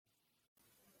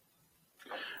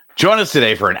Join us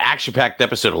today for an action-packed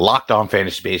episode of Locked On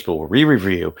Fantasy Baseball, where we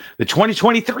review the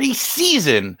 2023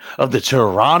 season of the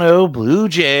Toronto Blue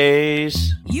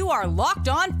Jays. You are Locked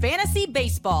On Fantasy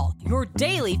Baseball, your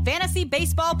daily fantasy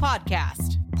baseball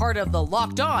podcast. Part of the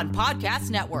Locked On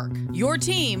Podcast Network, your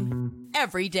team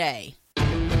every day.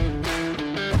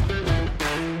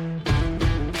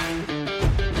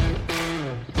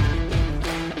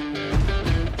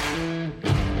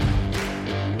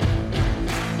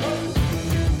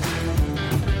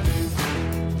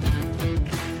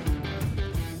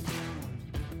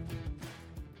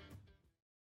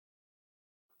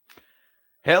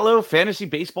 Hello, fantasy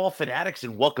baseball fanatics,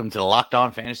 and welcome to the Locked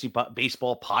On Fantasy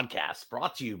Baseball podcast,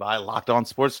 brought to you by Locked On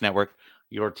Sports Network,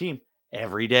 your team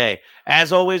every day.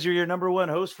 As always, you're your number one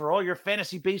host for all your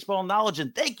fantasy baseball knowledge,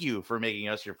 and thank you for making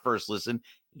us your first listen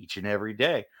each and every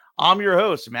day. I'm your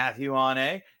host, Matthew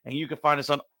Ane, and you can find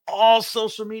us on all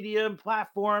social media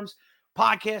platforms,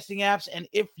 podcasting apps, and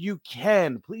if you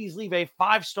can, please leave a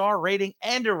 5-star rating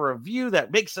and a review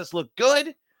that makes us look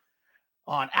good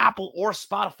on Apple or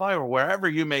Spotify or wherever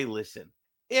you may listen.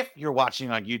 If you're watching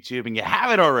on YouTube and you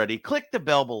haven't already, click the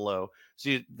bell below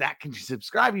so that can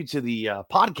subscribe you to the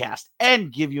podcast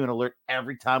and give you an alert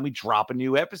every time we drop a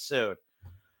new episode.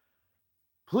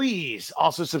 Please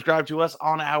also subscribe to us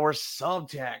on our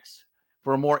Subtext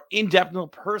for a more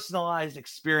in-depth, personalized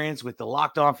experience with the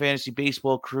Locked On Fantasy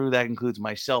Baseball crew. That includes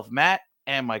myself, Matt,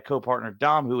 and my co-partner,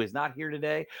 Dom, who is not here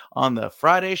today on the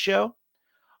Friday show.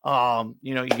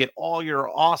 You get all your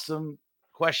awesome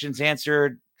questions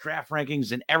answered, draft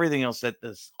rankings, and everything else that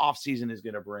this offseason is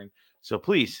going to bring. So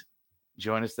please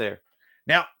join us there.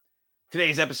 Now,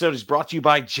 today's episode is brought to you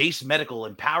by Jase Medical.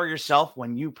 Empower yourself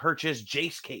when you purchase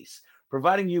Jase Case,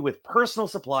 providing you with personal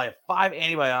supply of 5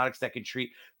 antibiotics that can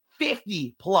treat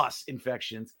 50 plus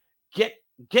infections. Get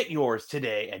yours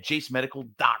today at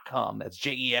jasemedical.com. That's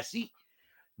JESE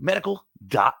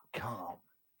medical.com. All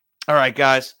right,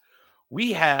 guys.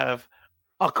 We have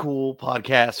a cool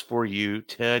podcast for you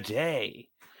today.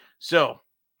 So,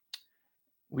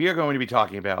 we are going to be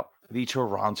talking about the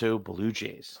Toronto Blue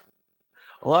Jays.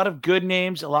 A lot of good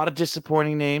names, a lot of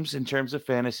disappointing names in terms of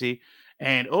fantasy.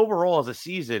 And overall, as a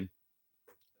season,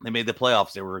 they made the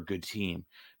playoffs. They were a good team.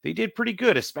 They did pretty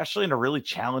good, especially in a really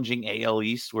challenging AL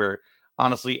East where,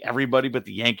 honestly, everybody but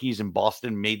the Yankees and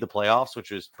Boston made the playoffs,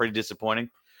 which was pretty disappointing.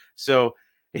 So,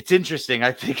 it's interesting.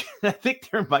 I think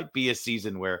there might be a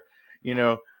season where,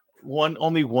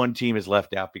 only one team is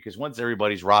left out, because once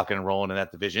everybody's rocking and rolling in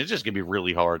that division, it's just going to be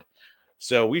really hard.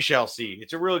 So we shall see.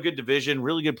 It's a really good division,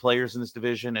 really good players in this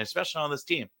division, and especially on this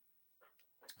team.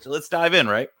 So let's dive in,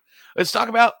 right? Let's talk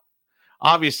about,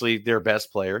 obviously, their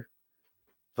best player,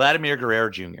 Vladimir Guerrero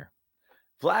Jr.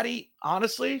 Vladdy,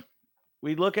 honestly,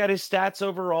 we look at his stats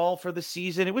overall for the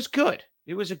season. It was good.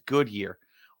 It was a good year.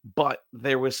 But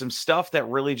there was some stuff that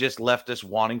really just left us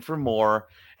wanting for more.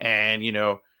 And,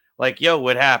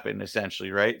 what happened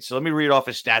essentially, right? So let me read off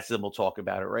his stats, then we'll talk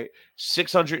about it, right?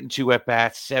 602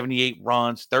 at-bats, 78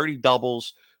 runs, 30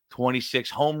 doubles, 26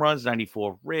 home runs,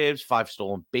 94 ribs, 5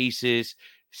 stolen bases,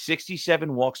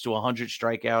 67 walks to 100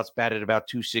 strikeouts, batted about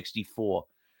 264.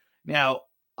 Now,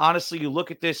 honestly, you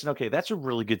look at this and, okay, that's a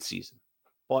really good season.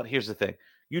 But here's the thing.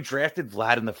 You drafted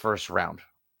Vlad in the first round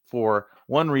for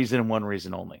one reason and one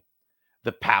reason only: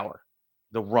 the power,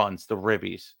 the runs, the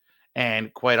ribbies.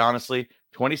 And quite honestly,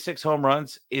 26 home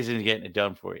runs isn't getting it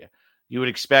done for you. You would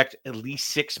expect at least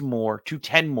 6 more to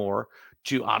 10 more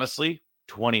to, honestly,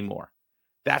 20 more.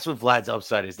 That's what Vlad's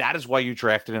upside is. That is why you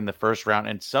drafted in the first round,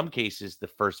 in some cases, the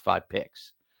first 5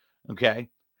 picks. Okay?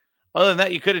 Other than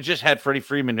that, you could have just had Freddie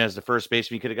Freeman as the first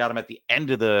baseman. You could have got him at the end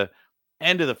of the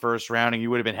first round, and you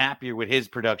would have been happier with his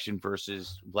production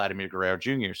versus Vladimir Guerrero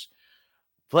Jr.'s.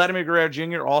 Vladimir Guerrero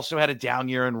Jr. also had a down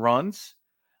year in runs.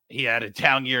 He had a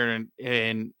down year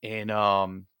in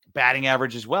batting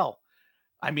average as well.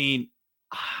 I mean,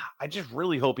 I just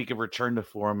really hope he could return to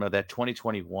form of that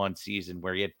 2021 season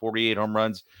where he had 48 home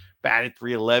runs, batted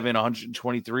 311,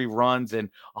 123 runs, and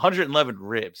 111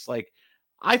 ribs. Like,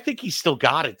 I think he's still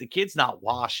got it. The kid's not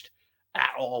washed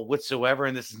at all whatsoever,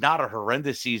 and this is not a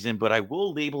horrendous season, but I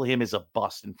will label him as a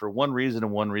bust, and for one reason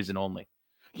and one reason only.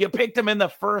 You picked him in the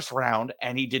first round,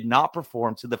 and he did not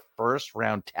perform to the first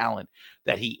round talent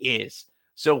that he is.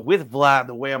 So with Vlad,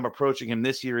 the way I'm approaching him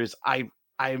this year is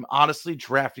I'm honestly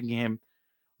drafting him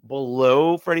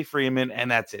below Freddie Freeman,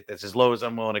 and that's it. That's as low as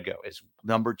I'm willing to go. Is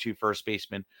number 2 first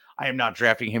baseman. I am not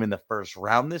drafting him in the first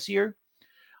round this year.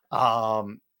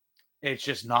 It's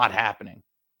just not happening.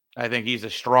 I think he's a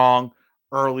strong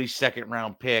early second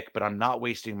round pick, but I'm not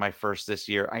wasting my first this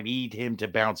year. I need him to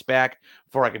bounce back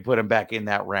before I can put him back in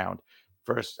that round.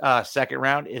 second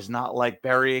round is not like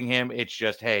burying him. It's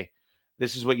just, hey,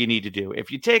 this is what you need to do.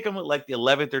 If you take him with like the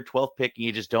 11th or 12th pick and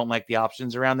you just don't like the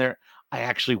options around there, I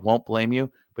actually won't blame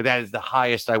you. But that is the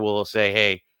highest I will say,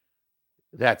 hey,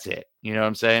 that's it. You know what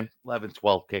I'm saying? 11th,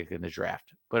 12th pick in the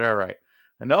draft. But all right,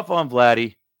 enough on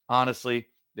Vladdy. Honestly,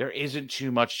 there isn't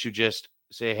too much to just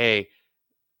say, hey,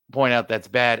 point out that's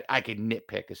bad. I could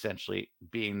nitpick essentially,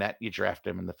 being that you draft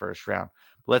him in the first round.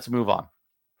 But let's move on.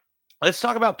 Let's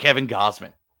talk about Kevin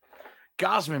Gausman.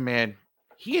 Gausman, man,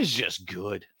 he is just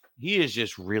good. He is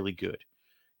just really good.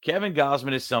 Kevin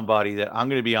Gausman is somebody that I'm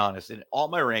going to be honest, in all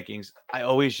my rankings, I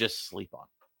always just sleep on.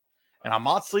 And I'm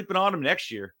not sleeping on him next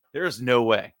year. There is no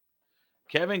way.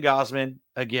 Kevin Gausman,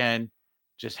 again,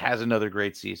 just has another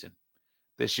great season.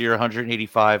 This year,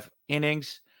 185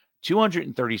 innings,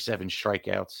 237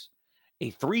 strikeouts,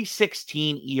 a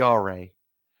 3.16 ERA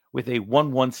with a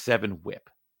 1.17 whip.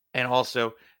 And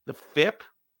also the FIP,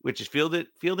 which is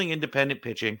fielding independent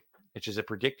pitching, which is a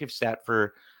predictive stat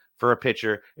for a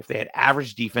pitcher. If they had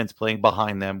average defense playing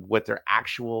behind them, what their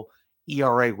actual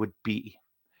ERA would be.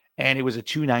 And it was a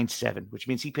 2.97, which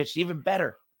means he pitched even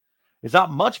better. It's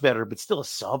not much better, but still a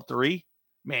sub 3,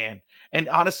 man. And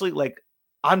honestly, like,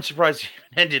 I'm surprised he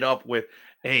ended up with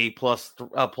a plus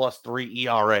 3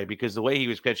 ERA, because the way he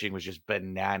was pitching was just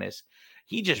bananas.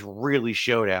 He just really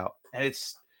showed out, and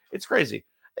it's crazy.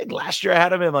 I think last year I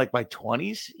had him in like my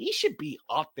 20s. He should be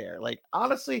up there. Like,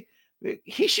 honestly,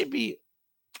 he should be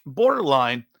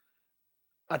borderline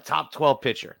a top 12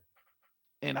 pitcher.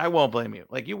 And I won't blame you.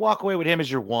 Like, you walk away with him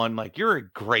as your one, like, you're in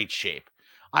great shape.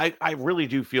 I really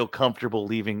do feel comfortable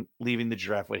leaving the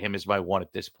draft with him as my one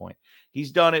at this point.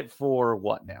 He's done it for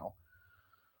what now?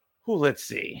 Let's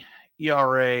see.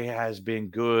 ERA has been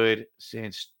good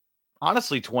since,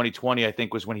 honestly, 2020, I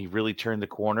think, was when he really turned the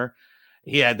corner.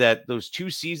 He had those 2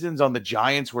 seasons on the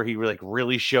Giants where he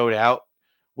really showed out.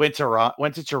 Went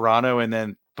to Toronto and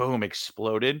then boom,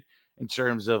 exploded in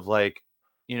terms of like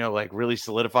really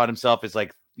solidified himself as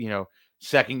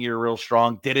second year real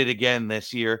strong. Did it again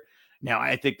this year. Now,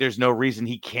 I think there's no reason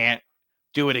he can't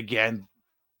do it again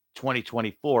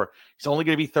 2024. He's only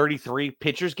going to be 33.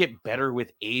 Pitchers get better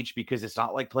with age because it's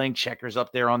not like playing checkers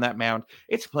up there on that mound.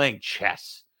 It's playing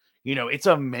chess. It's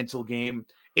a mental game.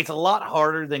 It's a lot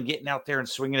harder than getting out there and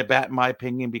swinging a bat, in my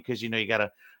opinion, because,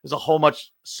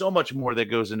 there's so much more that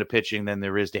goes into pitching than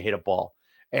there is to hit a ball.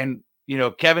 And,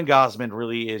 Kevin Gausman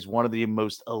really is one of the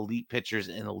most elite pitchers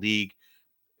in the league.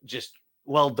 Just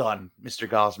well done, Mr.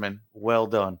 Gausman. Well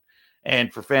done.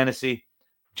 And for fantasy,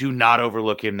 do not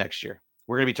overlook him next year.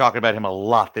 We're going to be talking about him a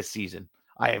lot this season.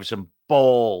 I have some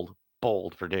bold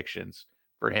predictions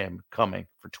for him coming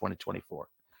for 2024.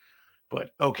 But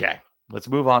okay, let's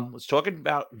move on. Let's talk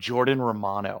about Jordan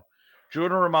Romano.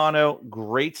 Jordan Romano,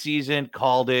 great season,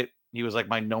 called it. He was like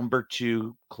my number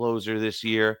 2 closer this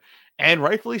year, and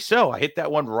rightfully so. I hit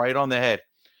that one right on the head.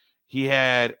 He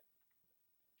had,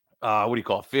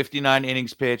 59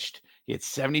 innings pitched. He had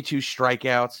 72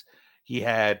 strikeouts. He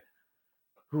had,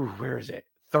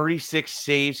 36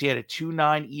 saves. He had a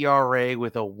 2.9 ERA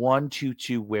with a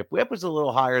 1.22 whip. Whip was a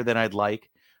little higher than I'd like,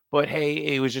 but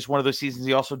hey, it was just one of those seasons.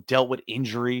 He also dealt with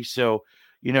injury. So,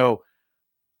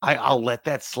 I'll let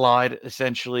that slide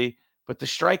essentially, but the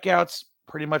strikeouts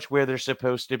pretty much where they're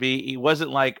supposed to be. He wasn't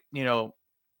like,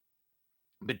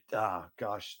 but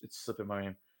it's slipping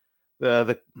my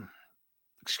name.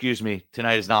 Excuse me,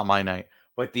 tonight is not my night,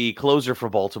 but the closer for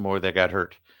Baltimore that got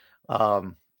hurt. I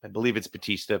believe it's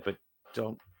Batista, but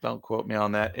don't quote me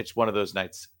on that. It's one of those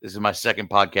nights. This is my second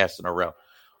podcast in a row.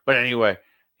 But anyway,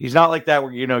 he's not like that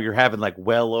where, you're having like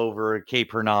well over a K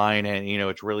per 9 and,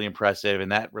 it's really impressive.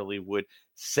 And that really would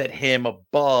set him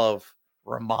above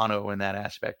Romano in that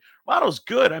aspect. Romano's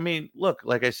good. I mean, look,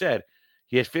 like I said,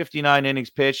 he has 59 innings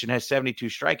pitched and has 72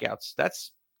 strikeouts.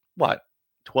 That's what,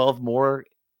 13 more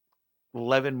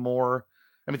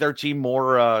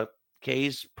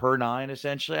Ks per 9,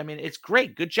 essentially. I mean, it's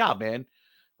great. Good job, man.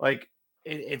 Like,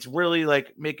 it's really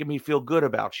like making me feel good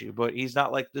about you, but he's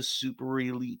not like the super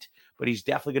elite, but he's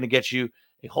definitely going to get you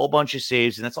a whole bunch of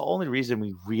saves. And that's the only reason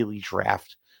we really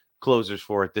draft closers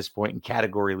for at this point in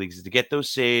category leagues, is to get those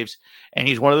saves. And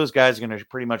he's one of those guys going to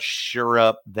pretty much sure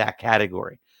up that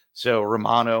category. So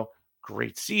Romano,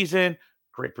 great season,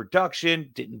 great production,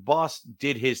 didn't bust,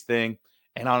 did his thing.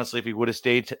 And honestly, if he would have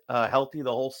stayed healthy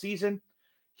the whole season,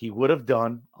 he would have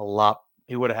done a lot.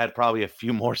 He would have had probably a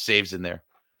few more saves in there.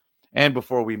 And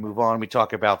before we move on, we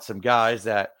talk about some guys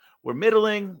that were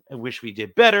middling and wish we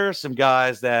did better, some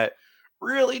guys that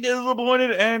really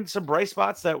disappointed, and some bright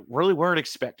spots that really weren't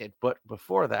expected. But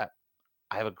before that,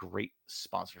 I have a great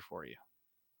sponsor for you.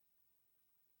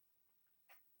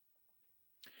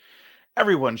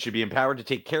 Everyone should be empowered to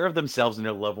take care of themselves and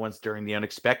their loved ones during the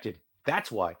unexpected.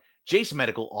 That's why Chase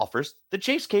Medical offers the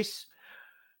Chase Case.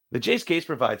 The Chase Case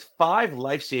provides 5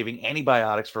 life-saving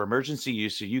antibiotics for emergency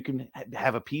use so you can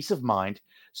have a peace of mind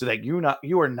so that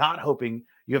you are not hoping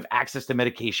you have access to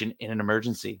medication in an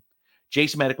emergency.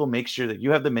 Chase Medical makes sure that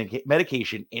you have the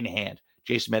medication in hand.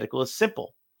 Chase Medical is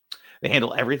simple. They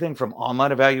handle everything from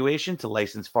online evaluation to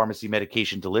licensed pharmacy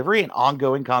medication delivery and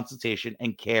ongoing consultation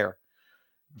and care.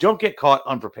 Don't get caught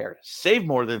unprepared. Save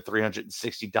more than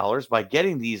 $360 by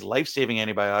getting these life-saving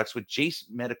antibiotics with Chase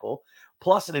Medical,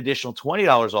 plus an additional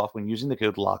 $20 off when using the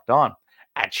code Locked On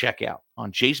at checkout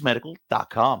on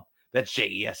chasemedical.com. That's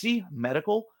JESE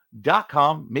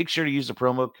medical.com. Make sure to use the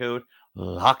promo code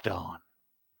Locked On.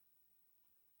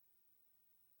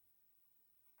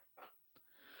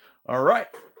 All right.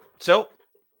 So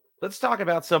let's talk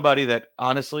about somebody that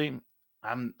honestly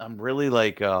I'm really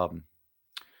like a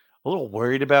little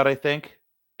worried about, I think.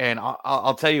 And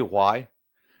I'll tell you why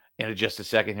in just a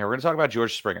second here. We're going to talk about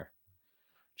George Springer.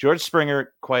 George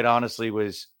Springer, quite honestly,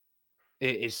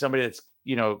 is somebody that's,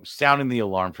 sounding the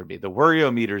alarm for me. The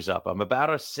worry-o-meter's up. I'm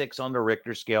about a 6 on the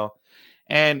Richter scale.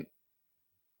 And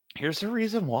here's the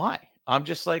reason why. I'm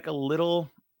just like I'm a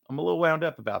little wound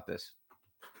up about this.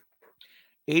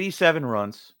 87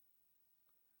 runs,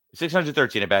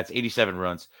 613 at bats, 87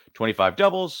 runs, 25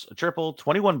 doubles, a triple,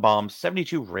 21 bombs,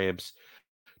 72 ribs,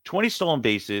 20 stolen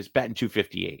bases, batting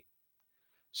 .258.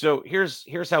 So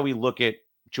here's how we look at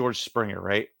George Springer,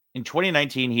 right? In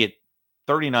 2019, he had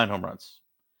 39 home runs.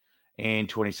 In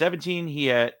 2017, he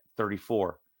had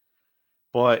 34.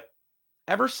 But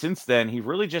ever since then, he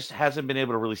really just hasn't been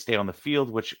able to really stay on the field,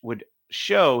 which would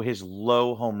explain his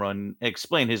low home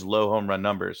run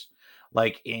numbers.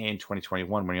 Like in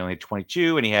 2021, when he only had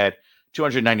 22 and he had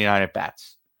 299 at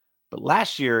bats. But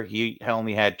last year, he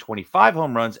only had 25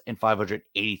 home runs and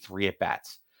 583 at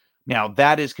bats. Now,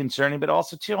 that is concerning, but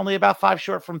also only about 5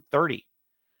 short from 30.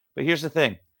 But here's the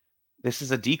thing. This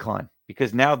is a decline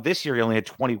because now this year he only had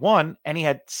 21 and he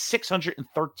had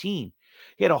 613.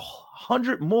 He had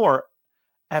 100 more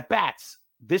at bats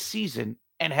this season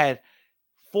and had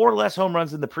 4 less home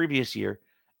runs than the previous year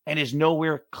and is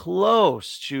nowhere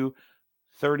close to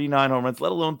 39 home runs,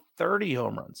 let alone 30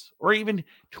 home runs or even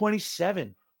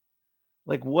 27.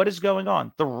 Like, what is going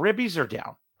on? The ribbies are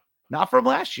down, not from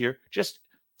last year, just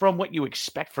from what you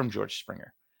expect from George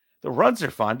Springer. The runs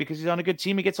are fine because he's on a good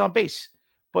team. He gets on base.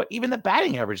 But even the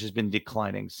batting average has been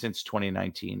declining since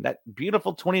 2019. That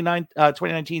beautiful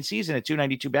 2019 season at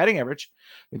 292 batting average,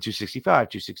 in 265,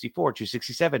 264,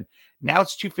 267. Now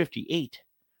it's 258.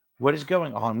 What is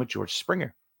going on with George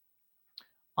Springer?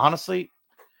 Honestly,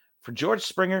 for George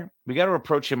Springer, we got to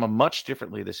approach him much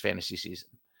differently this fantasy season.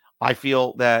 I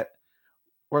feel that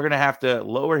we're going to have to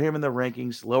lower him in the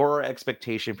rankings, lower our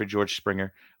expectation for George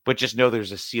Springer, but just know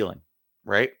there's a ceiling,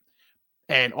 right?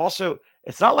 And also,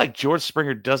 it's not like George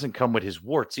Springer doesn't come with his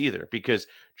warts either, because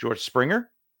George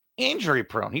Springer, injury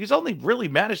prone. He's only really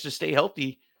managed to stay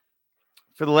healthy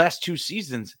for the last 2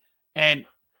 seasons. And,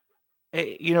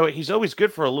 he's always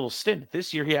good for a little stint.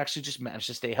 This year, he actually just managed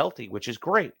to stay healthy, which is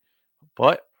great.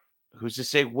 But who's to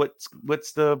say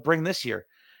what's the bring this year?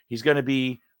 He's going to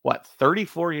be,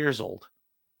 34 years old.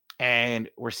 And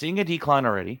we're seeing a decline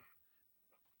already.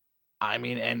 I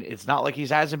mean, and it's not like he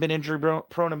hasn't been injury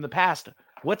prone in the past.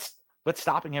 What's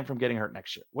stopping him from getting hurt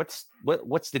next year? What's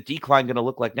the decline going to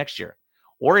look like next year?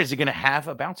 Or is he going to have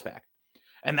a bounce back?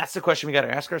 And that's the question we got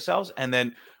to ask ourselves. And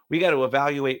then we got to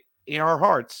evaluate in our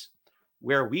hearts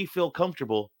where we feel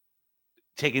comfortable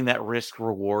taking that risk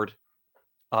reward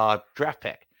draft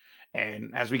pick.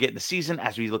 And as we get in the season,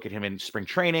 as we look at him in spring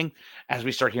training, as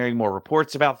we start hearing more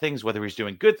reports about things, whether he's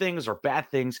doing good things or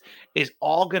bad things, is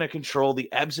all going to control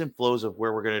the ebbs and flows of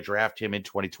where we're going to draft him in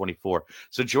 2024.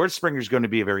 So George Springer is going to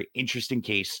be a very interesting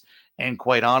case. And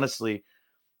quite honestly,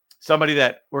 somebody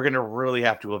that we're going to really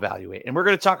have to evaluate. And we're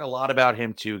going to talk a lot about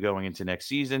him too going into next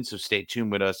season. So stay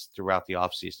tuned with us throughout the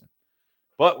offseason.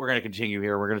 But we're going to continue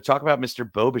here. We're going to talk about Mr.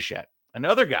 Bo Bichette,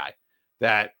 another guy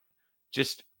that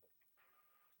just,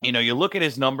 you look at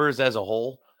his numbers as a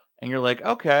whole and you're like,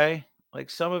 okay, like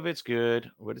some of it's good.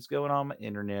 What is going on with my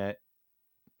internet?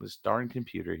 This darn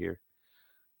computer here.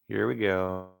 Here we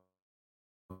go.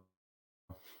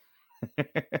 Can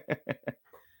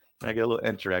I get a little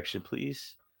interaction,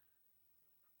 please?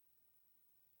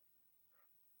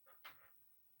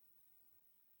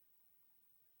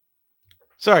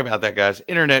 Sorry about that, guys.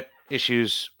 Internet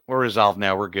issues were resolved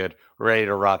now. We're good. We're ready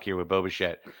to rock here with Bo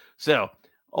Bichette. So,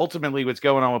 ultimately, what's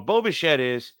going on with Bo Bichette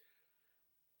is,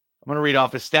 I'm going to read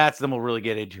off his stats, then we'll really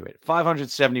get into it.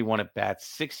 571 at bats,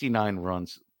 69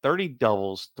 runs, 30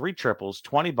 doubles, 3 triples,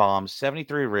 20 bombs,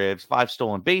 73 ribs, 5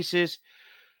 stolen bases.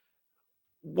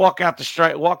 Walk to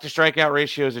strikeout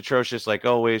ratio is atrocious, like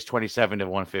always, 27 to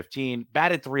 115.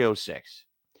 Batted 306.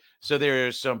 So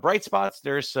there's some bright spots,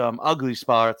 there's some ugly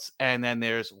spots, and then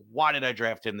there's why did I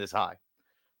draft him this high?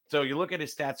 So you look at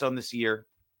his stats on this year.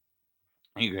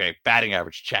 Okay, batting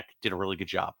average, check. Did a really good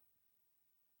job.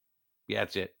 Yeah,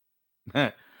 that's it.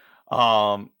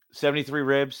 73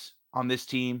 ribs on this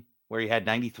team where he had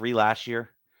 93 last year.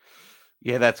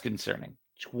 Yeah, that's concerning.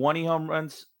 20 home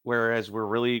runs, whereas we're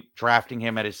really drafting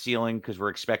him at his ceiling because we're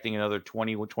expecting another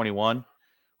 21,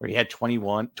 where he had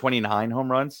 29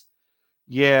 home runs.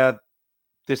 Yeah,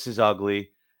 this is ugly.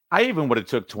 I even would have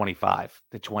took 25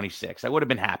 to 26. I would have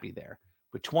been happy there.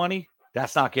 But 20,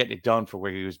 that's not getting it done for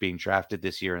where he was being drafted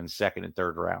this year in the second and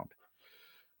third round.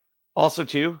 Also,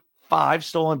 too, 5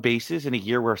 stolen bases in a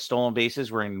year where stolen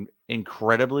bases were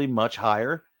incredibly much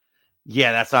higher.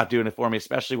 Yeah, that's not doing it for me,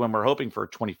 especially when we're hoping for a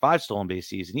 25 stolen base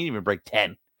season. He didn't even break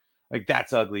 10. Like,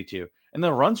 that's ugly, too. And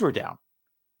the runs were down.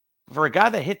 For a guy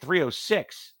that hit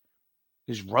 306,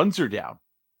 his runs are down.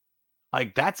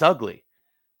 Like, that's ugly.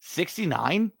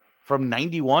 69 from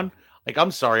 91. Like,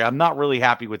 I'm sorry. I'm not really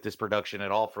happy with this production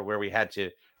at all for where we had to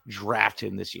draft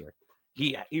him this year.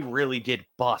 He really did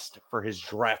bust for his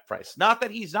draft price. Not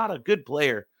that he's not a good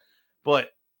player,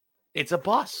 but it's a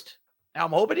bust. Now,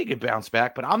 I'm hoping he can bounce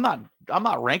back, but I'm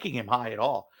not ranking him high at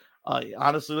all.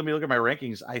 Honestly, let me look at my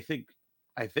rankings. I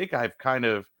think I've kind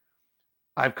of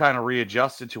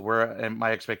readjusted to where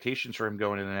my expectations for him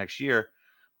going into the next year,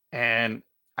 and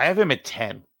I have him at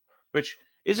 10, which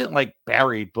isn't like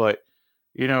buried, but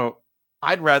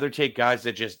I'd rather take guys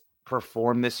that just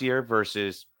perform this year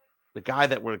versus the guy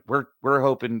that we're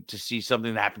hoping to see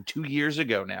something that happened 2 years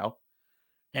ago now,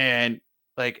 and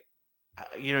like.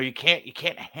 You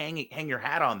can't hang your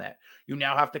hat on that. You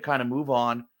now have to kind of move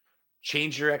on,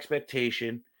 change your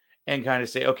expectation, and kind of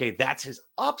say, okay, that's his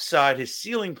upside, his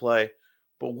ceiling play,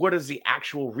 but what is the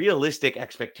actual realistic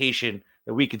expectation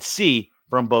that we could see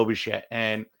from Bo Bichette?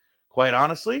 And quite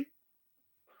honestly,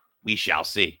 we shall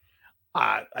see.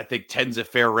 I think 10's a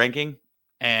fair ranking,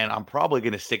 and I'm probably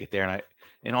going to stick it there. And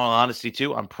in all honesty,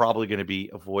 too, I'm probably going to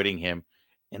be avoiding him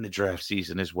in the draft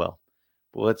season as well.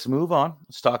 But let's move on.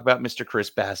 Let's talk about Mr.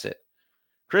 Chris Bassitt.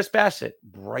 Chris Bassitt,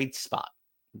 bright spot.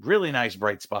 Really nice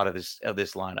bright spot of this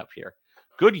lineup here.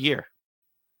 Good year.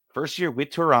 First year with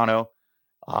Toronto.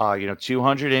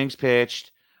 200 innings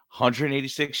pitched,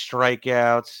 186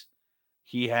 strikeouts.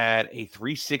 He had a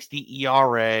 3.60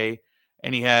 ERA,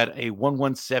 and he had a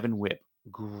 1.17 WHIP.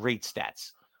 Great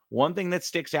stats. One thing that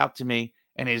sticks out to me,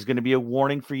 and is going to be a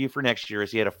warning for you for next year,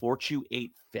 is he had a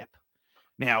 4.28 FIP.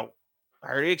 Now, I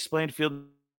already explained fielding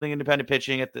independent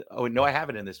pitching at the. Oh no, I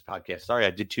haven't in this podcast. Sorry, I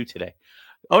did 2 today.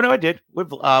 Oh no, I did with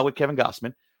Kevin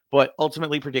Gossman, but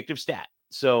ultimately predictive stat.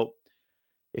 So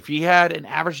if he had an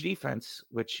average defense,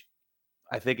 which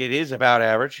I think it is about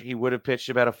average, he would have pitched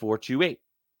about a 4.28.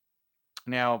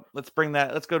 Now let's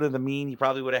go to the mean. He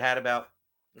probably would have had about,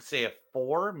 let's say, a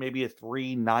 4, maybe a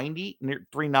 3.90, near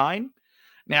 3.9.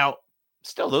 Now,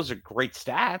 still, those are great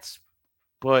stats,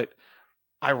 but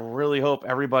I really hope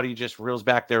everybody just reels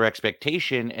back their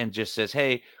expectation and just says,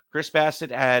 hey, Chris Bassitt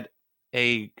had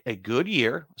a good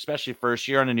year, especially first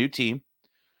year on a new team,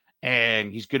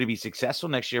 and he's going to be successful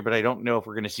next year, but I don't know if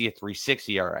we're going to see a 3.6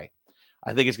 ERA.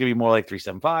 I think it's going to be more like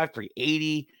 3.75,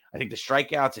 3.80. I think the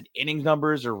strikeouts and innings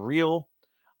numbers are real.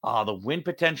 The win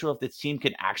potential, if this team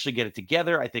can actually get it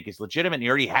together, I think is legitimate. He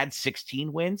already had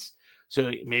 16 wins,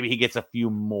 so maybe he gets a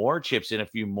few more, chips in a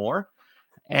few more.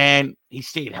 And he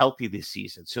stayed healthy this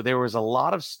season. So there was a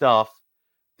lot of stuff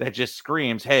that just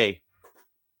screams, hey,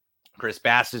 Chris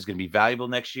Bassitt is going to be valuable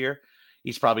next year.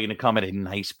 He's probably going to come at a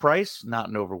nice price, not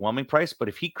an overwhelming price. But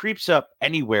if he creeps up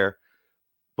anywhere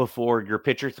before your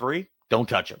pitcher 3, don't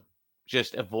touch him.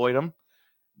 Just avoid him,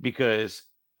 because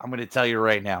I'm going to tell you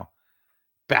right now,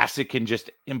 Bassitt can just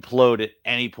implode at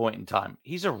any point in time.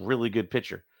 He's a really good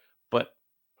pitcher, but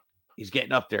he's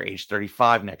getting up there, age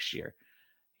 35 next year.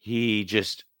 He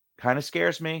just kind of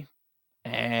scares me,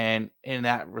 and in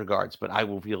that regards, but I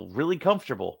will feel really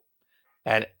comfortable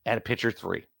at a pitcher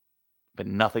 3, but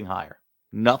nothing higher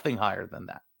than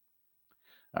that.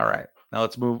 All right, now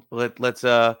let's move. Let's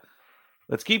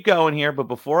keep going here. But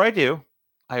before I do,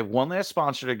 I have one last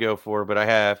sponsor to go for, but I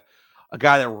have a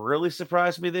guy that really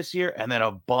surprised me this year, and then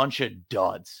a bunch of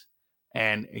duds.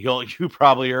 And you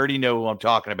probably already know who I'm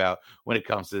talking about when it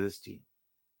comes to this team.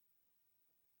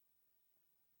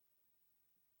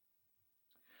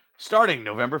 Starting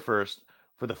November 1st,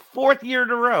 for the 4th year in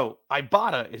a row,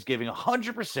 Ibotta is giving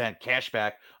 100% cash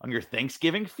back on your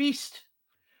Thanksgiving feast.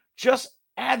 Just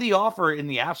Add the offer in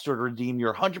the App Store to redeem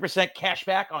your 100% cash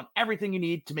back on everything you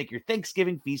need to make your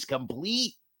Thanksgiving feast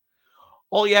complete.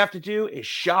 All you have to do is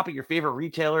shop at your favorite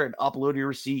retailer and upload your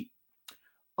receipt.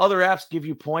 Other apps give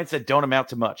you points that don't amount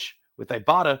to much. With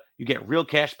Ibotta, you get real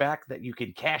cash back that you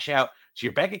can cash out to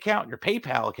your bank account, your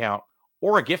PayPal account,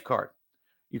 or a gift card.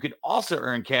 You can also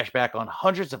earn cash back on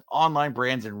hundreds of online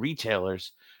brands and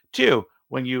retailers too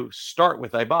when you start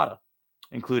with Ibotta,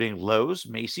 including Lowe's,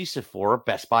 Macy's, Sephora,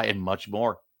 Best Buy, and much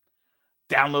more.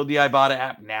 Download the Ibotta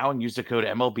app now and use the code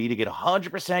MLB to get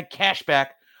 100% cash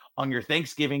back on your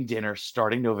Thanksgiving dinner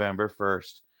starting November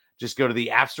 1st. Just go to the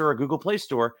App Store or Google Play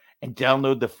Store and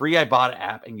download the free Ibotta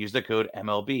app and use the code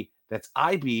MLB. That's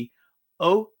IBOTTA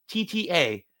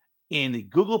in the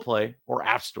Google Play or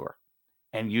App Store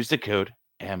and use the code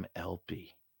MLB.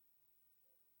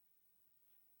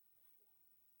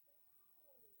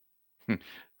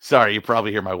 Sorry, you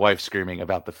probably hear my wife screaming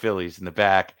about the Phillies in the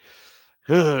back.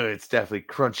 It's definitely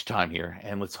crunch time here,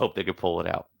 and let's hope they can pull it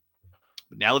out.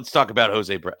 Now let's talk about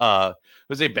Jose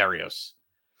Berrios.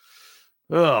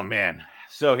 Oh, man.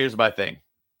 So here's my thing.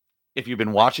 If you've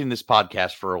been watching this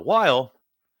podcast for a while,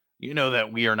 you know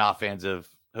that we are not fans of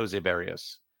Jose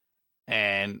Berrios.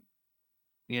 And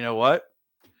you know what?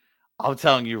 I'm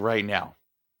telling you right now,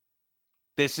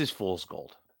 this is fool's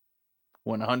gold.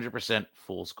 100%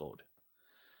 fool's gold.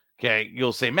 Okay,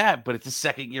 you'll say, Matt, but it's his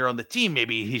second year on the team.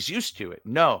 Maybe he's used to it.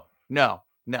 No.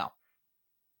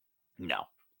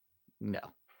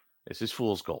 This is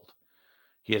fool's gold.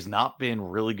 He has not been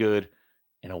really good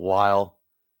in a while.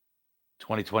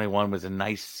 2021 was a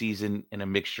nice season in a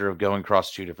mixture of going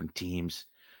across two different teams,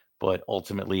 but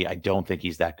ultimately, I don't think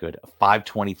he's that good. A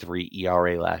 5.23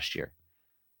 ERA last year.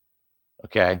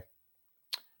 Okay,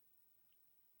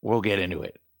 we'll get into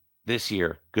it. This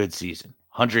year, good season.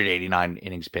 189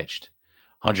 innings pitched,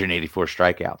 184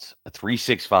 strikeouts, a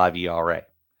 3.65 ERA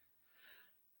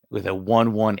with a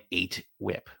 1.18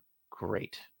 whip.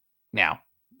 Great. Now,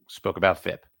 spoke about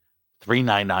FIP.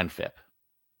 3.99 FIP.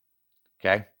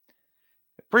 Okay.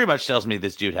 Pretty much tells me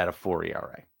this dude had a 4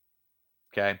 ERA.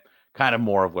 Okay. Kind of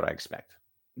more of what I expect.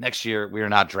 Next year, we are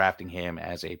not drafting him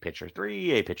as a pitcher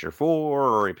 3, a pitcher 4,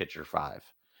 or a pitcher 5. I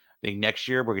think next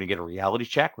year we're going to get a reality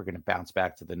check. We're going to bounce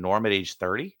back to the norm at age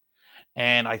 30.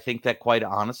 And I think that quite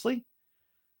honestly,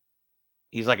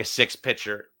 he's like a 6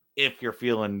 pitcher if you're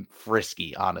feeling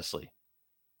frisky, honestly.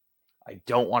 I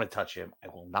don't want to touch him. I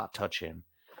will not touch him.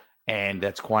 And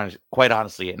that's quite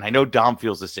honestly it. And I know Dom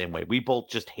feels the same way. We both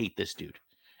just hate this dude.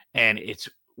 And it's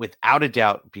without a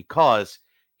doubt because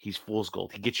he's fool's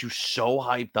gold. He gets you so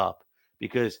hyped up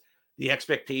because the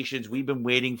expectations we've been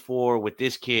waiting for with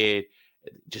this kid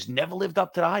just never lived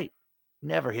up to the hype.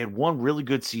 Never. He had one really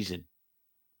good season.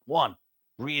 One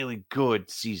really good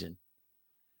season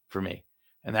for me.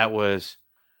 And that was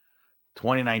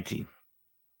 2019.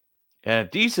 And a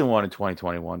decent one in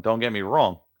 2021. Don't get me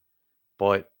wrong.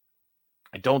 But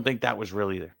I don't think that was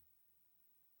real either.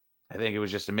 I think it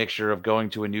was just a mixture of going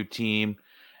to a new team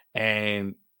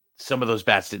and some of those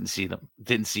bats didn't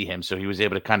see him. So he was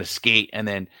able to kind of skate. And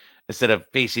then instead of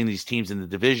facing these teams in the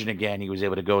division again, he was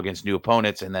able to go against new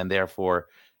opponents and then therefore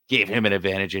gave him an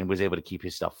advantage and was able to keep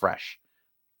his stuff fresh.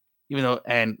 Even though,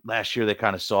 and last year they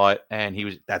kind of saw it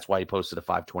and that's why he posted a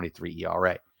 5.23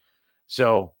 ERA.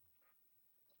 So,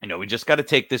 we just got to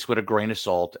take this with a grain of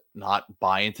salt, not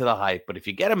buy into the hype. But if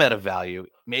you get him at a value,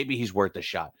 maybe he's worth a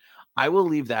shot. I will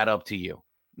leave that up to you.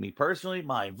 Me personally,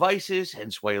 my advice is,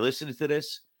 hence why you're listening to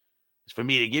this, is for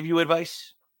me to give you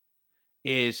advice,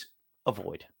 is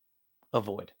avoid.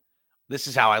 Avoid. This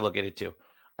is how I look at it too.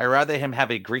 I'd rather him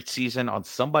have a great season on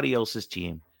somebody else's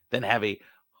team than have a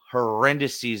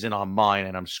horrendous season on mine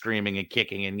and I'm screaming and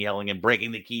kicking and yelling and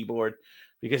breaking the keyboard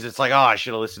because it's like, oh, I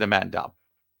should have listened to Matt and Dom.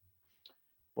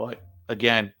 But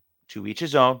again, to each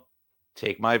his own.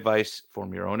 Take my advice,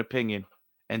 form your own opinion,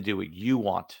 and do what you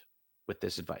want with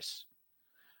this advice.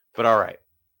 But all right,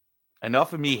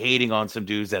 enough of me hating on some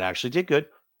dudes that actually did good.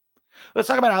 Let's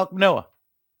talk about Alek Manoah.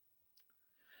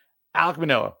 Alek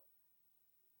Manoah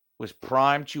was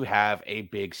primed to have a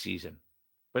big season,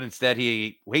 but instead he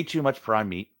ate way too much prime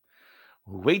meat,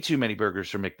 way too many burgers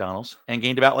from McDonald's, and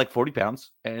gained about like 40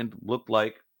 pounds and looked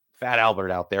like Fat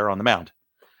Albert out there on the mound.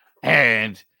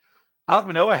 And Alek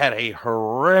Manoah had a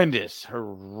horrendous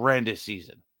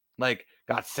season. Like,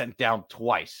 got sent down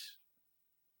twice.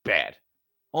 Bad.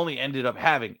 Only ended up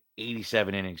having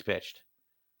 87 innings pitched.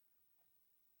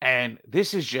 And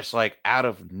this is just like out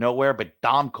of nowhere, but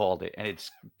Dom called it. And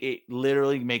it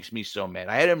literally makes me so mad.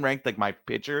 I had him ranked like my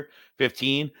pitcher,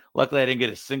 15. Luckily, I didn't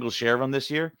get a single share of him this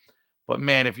year. But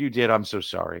man, if you did, I'm so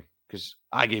sorry. Because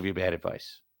I gave you bad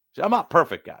advice. So I'm not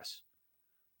perfect, guys.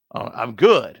 I'm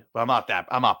good, but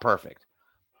I'm not perfect.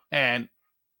 And,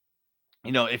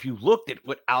 if you looked at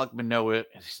what Alek Manoah,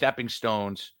 stepping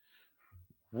stones,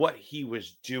 what he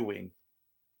was doing,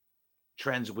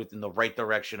 trends within the right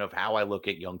direction of how I look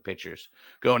at young pitchers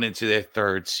going into their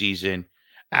third season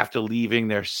after leaving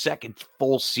their second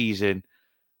full season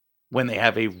when they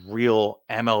have a real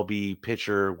MLB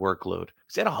pitcher workload.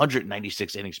 He had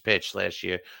 196 innings pitched last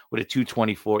year with a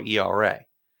 2.24 ERA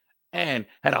and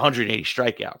had 180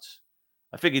 strikeouts.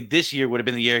 I figured this year would have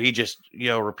been the year he just,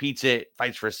 repeats it,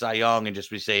 fights for a Cy Young, and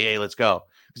just we say, hey, let's go.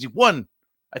 Because he won,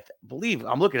 believe,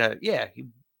 I'm looking at it. Yeah, I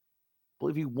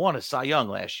believe he won a Cy Young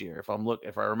last year,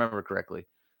 if I remember correctly.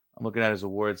 I'm looking at his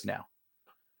awards now.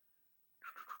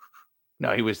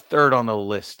 No, he was third on the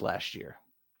list last year.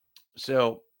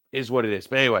 So is what it is.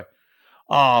 But anyway,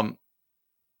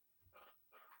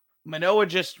 Manoah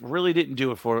just really didn't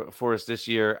do it for us this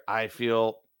year. I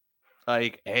feel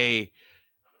like, hey,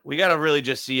 we got to really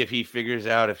just see if he figures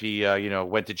out if he,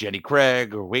 went to Jenny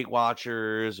Craig or Weight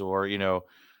Watchers or,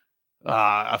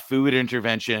 a food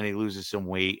intervention and he loses some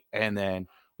weight, and then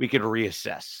we could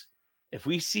reassess. If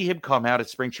we see him come out at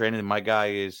spring training and my guy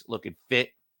is looking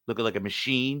fit, looking like a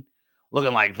machine,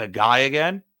 looking like the guy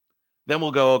again, then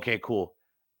we'll go, okay, cool.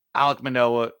 Alek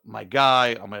Manoah, my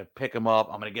guy, I'm going to pick him up.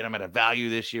 I'm going to get him at a value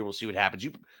this year. We'll see what happens.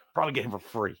 You probably get him for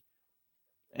free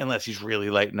unless he's really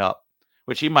lighting up,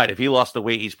 which he might. If he lost the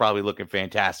weight, he's probably looking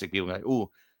fantastic. People are like, ooh,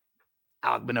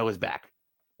 Alek Manoah's back.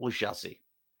 We shall see.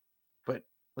 But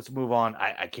let's move on.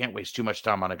 I can't waste too much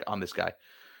time on this guy.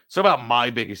 So about my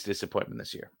biggest disappointment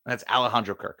this year. That's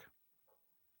Alejandro Kirk.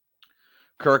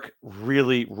 Kirk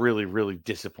really, really, really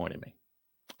disappointed me.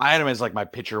 I had him as like my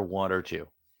pitcher 1 or 2.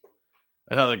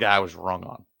 Another guy I was wrong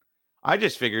on. I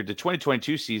just figured the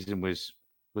 2022 season was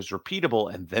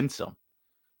repeatable and then some,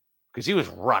 because he was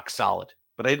rock solid.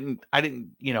 But I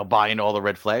didn't buy into all the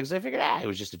red flags. I figured it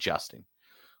was just adjusting.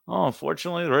 Oh,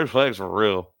 unfortunately, the red flags were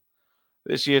real.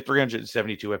 This year,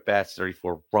 372 at bats,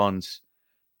 34 runs,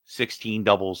 16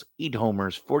 doubles, 8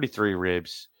 homers, 43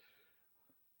 ribs.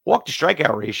 Walk to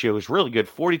strikeout ratio is really good.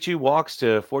 42 walks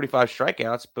to 45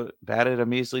 strikeouts, but batted a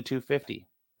measly 250.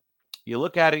 You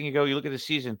look at it and you look at the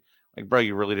season, like, bro,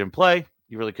 you really didn't play.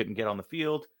 You really couldn't get on the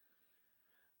field.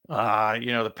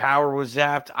 The power was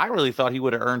zapped. I really thought he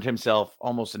would have earned himself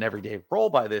almost an everyday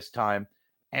role by this time.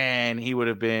 And he would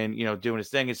have been, doing his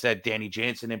thing. Instead, Danny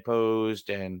Jansen imposed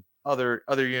and other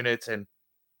units. And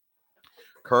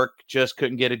Kirk just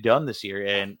couldn't get it done this year.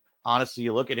 And honestly,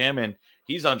 you look at him and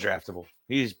he's undraftable.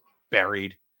 He's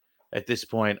buried at this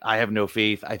point. I have no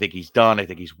faith. I think he's done. I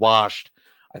think he's washed.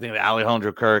 I think that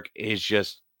Alejandro Kirk is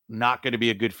just not going to be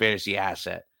a good fantasy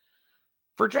asset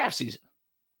for draft season.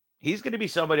 He's going to be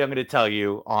somebody I'm going to tell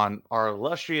you on our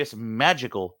illustrious,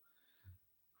 magical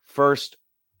first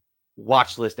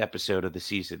watch list episode of the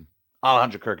season.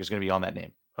 Alejandro Kirk is going to be on that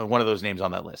name, or one of those names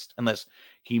on that list, unless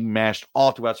he mashed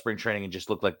all throughout spring training and just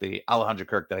looked like the Alejandro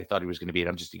Kirk that I thought he was going to be, and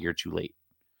I'm just a year too late.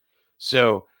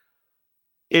 So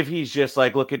if he's just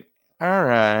like looking, all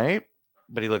right,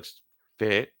 but he looks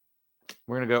fit,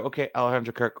 we're going to go, okay,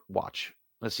 Alejandro Kirk, watch.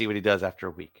 Let's see what he does after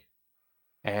a week.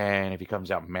 And if he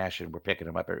comes out mashing, we're picking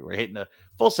him up. We're hitting a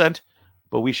full send,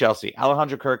 but we shall see.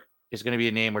 Alejandro Kirk is going to be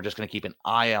a name we're just going to keep an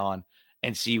eye on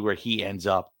and see where he ends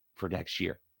up for next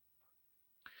year.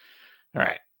 All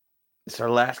right. This is our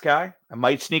last guy. I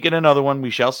might sneak in another one. We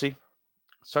shall see.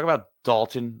 Let's talk about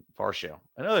Dalton Varsho.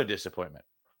 Another disappointment.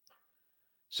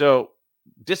 So,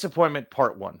 disappointment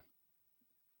part 1.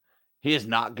 He is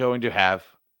not going to have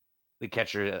the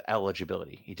catcher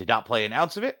eligibility. He did not play an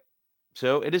ounce of it,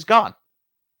 so it is gone.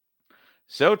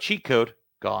 So, cheat code,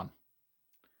 gone.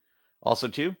 Also,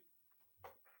 too,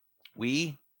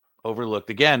 we overlooked,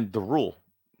 again, the rule.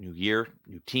 New year,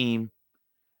 new team,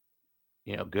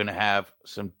 going to have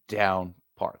some down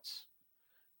parts.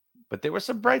 But there were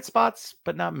some bright spots,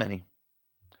 but not many.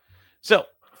 So,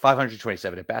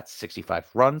 527 at-bats, 65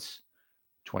 runs,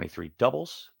 23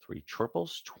 doubles, 3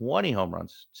 triples, 20 home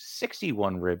runs,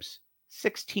 61 ribs,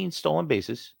 16 stolen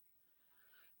bases.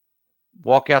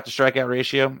 Walkout to strikeout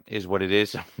ratio is what it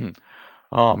is.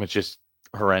 It's just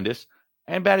horrendous.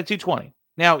 And batted 220.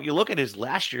 Now, you look at his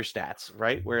last year stats,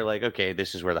 right? Where like, okay,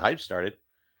 this is where the hype started.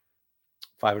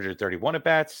 531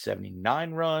 at-bats,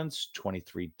 79 runs,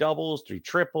 23 doubles, 3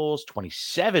 triples,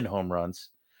 27 home runs,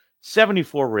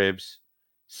 74 ribs,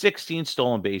 16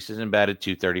 stolen bases, and batted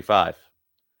 235.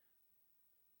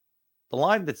 The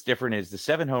line that's different is the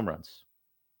 7 home runs.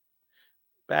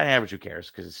 Batting average, who cares?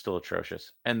 Because it's still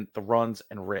atrocious. And the runs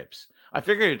and ribs. I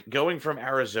figured going from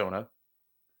Arizona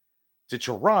to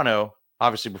Toronto,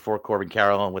 obviously before Corbin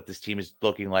Carroll and what this team is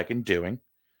looking like and doing,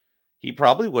 he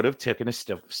probably would have taken a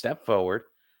step forward,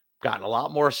 gotten a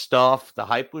lot more stuff. The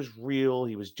hype was real.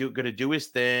 He was going to do his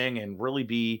thing and really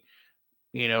be,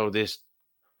 this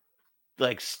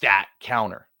like stat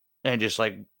counter and just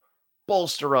like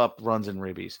bolster up runs and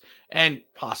ribbies and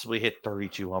possibly hit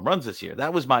 32 home runs this year.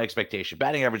 That was my expectation.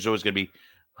 Batting average was always going to be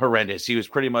horrendous. He was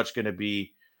pretty much going to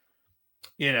be,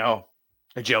 a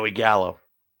Joey Gallo.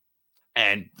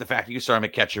 And the fact that you saw him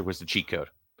at catcher was the cheat code,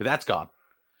 but that's gone.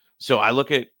 So I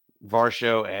look at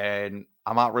Varsho and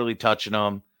I'm not really touching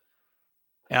him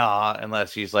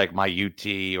unless he's like my UT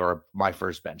or my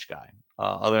first bench guy.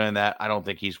 Other than that, I don't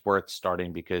think he's worth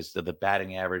starting because of the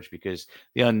batting average, because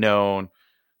the unknown,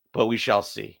 but we shall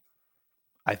see.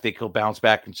 I think he'll bounce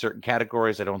back in certain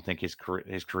categories. I don't think his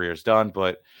career is done,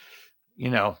 but,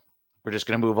 we're just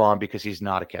going to move on because he's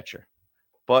not a catcher.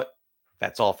 But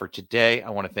that's all for today.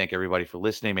 I want to thank everybody for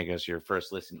listening. Make us your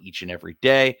first listen each and every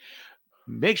day.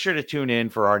 Make sure to tune in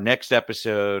for our next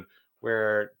episode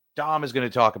where Dom is going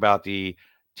to talk about the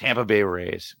Tampa Bay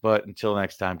Rays. But until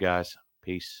next time, guys,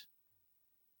 peace.